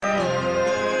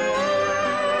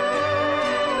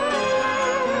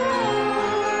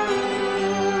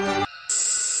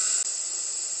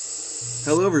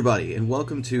Hello everybody, and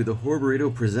welcome to the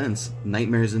Burrito Presents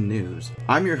Nightmares and News.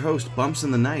 I'm your host, Bumps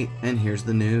in the Night, and here's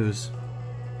the news.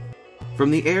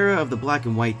 From the era of the black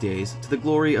and white days to the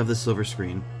glory of the silver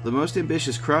screen, the most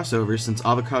ambitious crossover since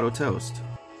avocado toast.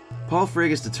 Paul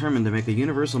Feig is determined to make a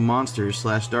Universal Monsters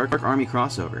 / Dark Army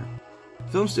crossover.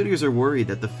 Film studios are worried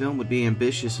that the film would be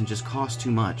ambitious and just cost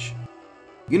too much.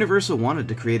 Universal wanted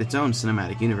to create its own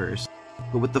cinematic universe,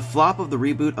 but with the flop of the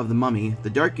reboot of The Mummy, the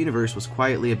Dark Universe was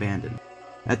quietly abandoned.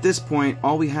 At this point,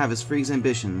 all we have is Feig's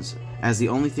ambitions, as the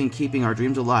only thing keeping our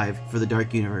dreams alive for the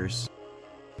Dark Universe.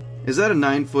 Is that a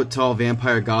 9-foot-tall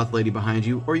vampire goth lady behind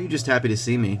you, or are you just happy to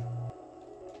see me?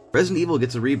 Resident Evil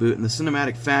gets a reboot in the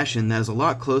cinematic fashion that is a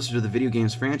lot closer to the video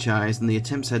games franchise than the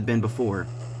attempts had been before.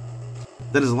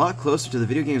 That is a lot closer to the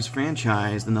video games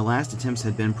franchise than the last attempts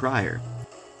had been prior.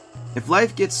 If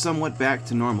life gets somewhat back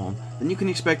to normal, then you can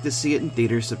expect to see it in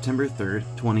theaters September 3rd,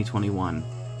 2021.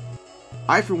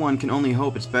 I, for one, can only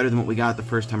hope it's better than what we got the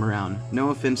first time around.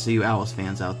 No offense to you Alice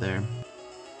fans out there.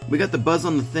 We got the buzz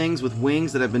on the things with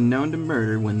wings that have been known to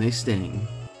murder when they sting.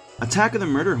 Attack of the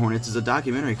Murder Hornets is a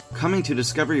documentary coming to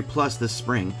Discovery Plus this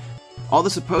spring. All the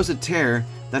supposed terror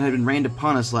that had been rained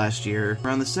upon us last year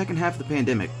around the second half of the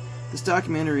pandemic. This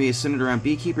documentary is centered around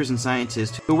beekeepers and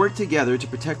scientists who work together to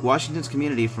protect Washington's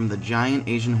community from the giant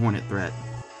Asian hornet threat.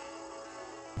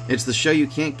 It's the show you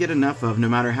can't get enough of no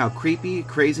matter how creepy,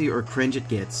 crazy, or cringe it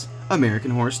gets.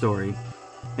 American Horror Story.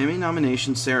 Emmy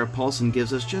nomination Sarah Paulson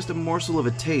gives us just a morsel of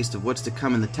a taste of what's to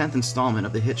come in the 10th installment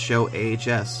of the hit show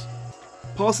AHS.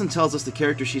 Paulson tells us the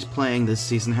character she's playing this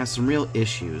season has some real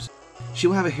issues. She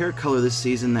will have a hair color this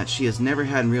season that she has never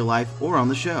had in real life or on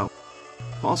the show.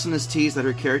 Paulson has teased that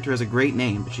her character has a great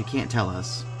name, but she can't tell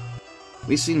us.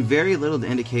 We've seen very little to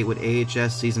indicate what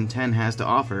AHS Season 10 has to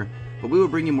offer, but we will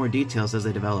bring you more details as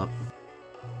they develop.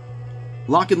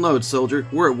 Lock and load, soldier.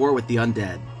 We're at war with the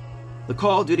undead. The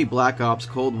Call of Duty Black Ops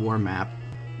Cold War map,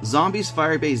 Zombies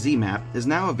Firebase Z map, is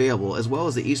now available, as well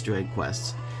as the Easter egg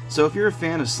quests. So if you're a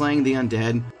fan of slaying the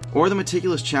undead, or the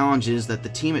meticulous challenges that the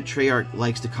team at Treyarch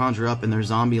likes to conjure up in their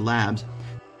zombie labs,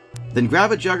 then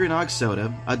grab a Juggernog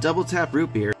soda, a double tap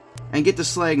root beer, and get to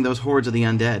slaying those hordes of the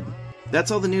undead. That's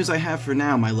all the news I have for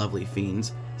now, my lovely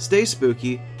fiends. Stay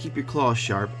spooky, keep your claws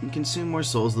sharp, and consume more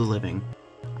souls of the living.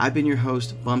 I've been your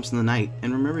host, Bumps in the Night,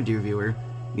 and remember, dear viewer,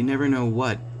 you never know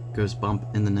what goes bump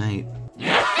in the night.